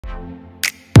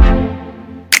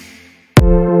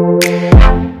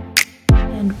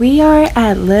And we are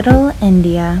at Little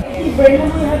India.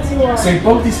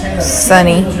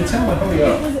 Sunny.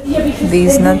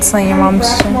 These nuts on your mom's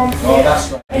chin.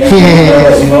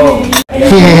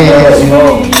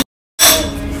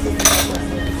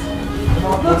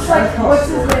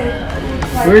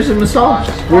 Where's the massage?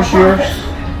 Where's yours?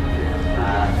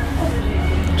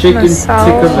 Chicken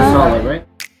tikka masala, right?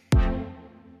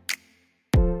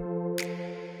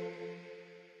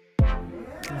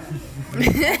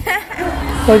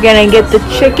 We're gonna get the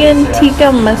chicken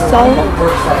tikka masala.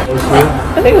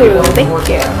 Ooh, thank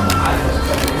you.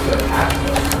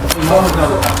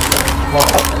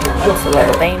 That's a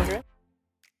little dangerous.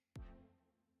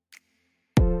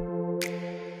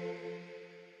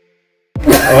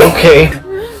 Okay.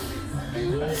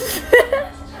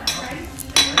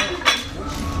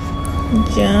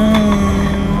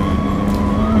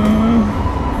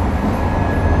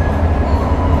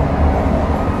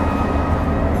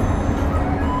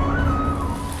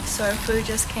 So our food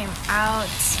just came out.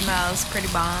 Smells pretty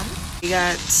bomb. We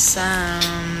got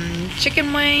some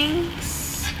chicken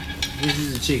wings. This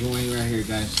is a chicken wing right here,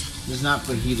 guys. This is not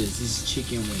fajitas. This is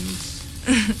chicken wings.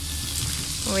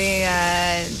 We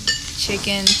got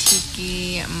chicken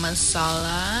tikka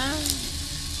masala.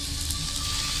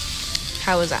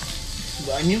 How was that?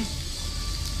 Onion?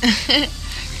 And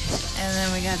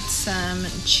then we got some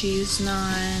cheese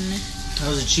naan. How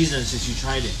was the cheese naan since you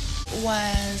tried it?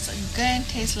 Was good.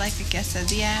 Tastes like a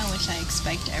quesadilla, which I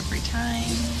expect every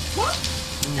time.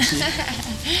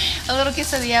 A little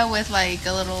quesadilla with like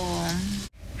a little...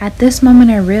 At this moment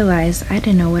I realized I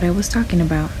didn't know what I was talking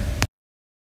about.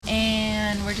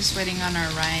 And we're just waiting on our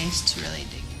rice to really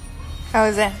dig in. How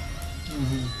is it?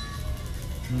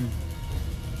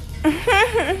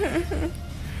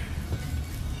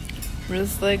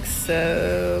 This looks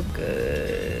so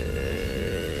good.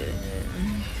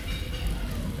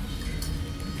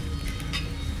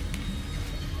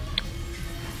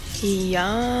 Yum.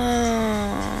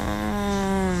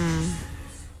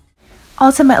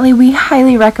 Ultimately, we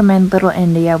highly recommend Little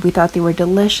India. We thought they were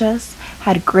delicious,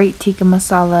 had great tikka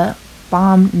masala,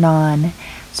 bomb naan.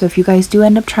 So if you guys do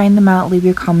end up trying them out, leave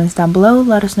your comments down below.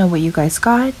 Let us know what you guys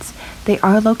got. They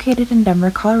are located in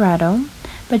Denver, Colorado.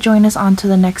 But join us on to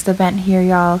the next event here,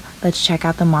 y'all. Let's check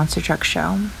out the Monster Truck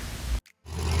Show.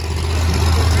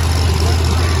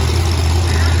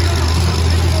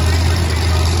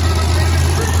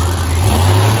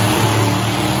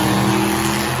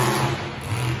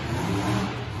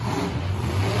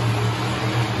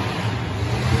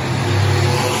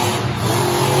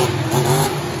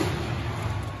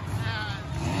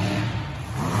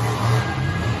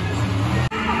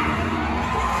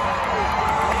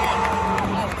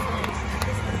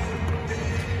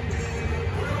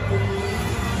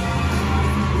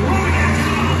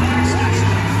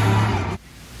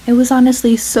 It was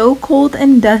honestly so cold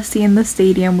and dusty in the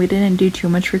stadium, we didn't do too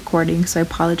much recording, so I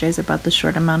apologize about the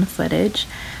short amount of footage.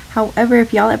 However,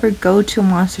 if y'all ever go to a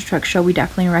Monster Truck Show, we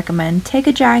definitely recommend take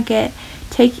a jacket,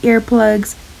 take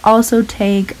earplugs, also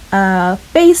take a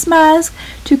face mask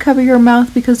to cover your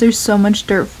mouth because there's so much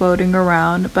dirt floating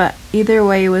around. But either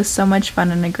way, it was so much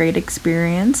fun and a great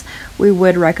experience. We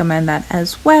would recommend that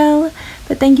as well.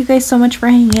 But thank you guys so much for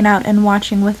hanging out and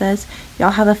watching with us.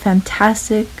 Y'all have a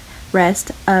fantastic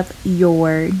rest of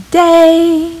your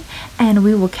day, and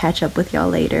we will catch up with y'all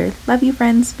later. Love you,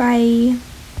 friends. Bye.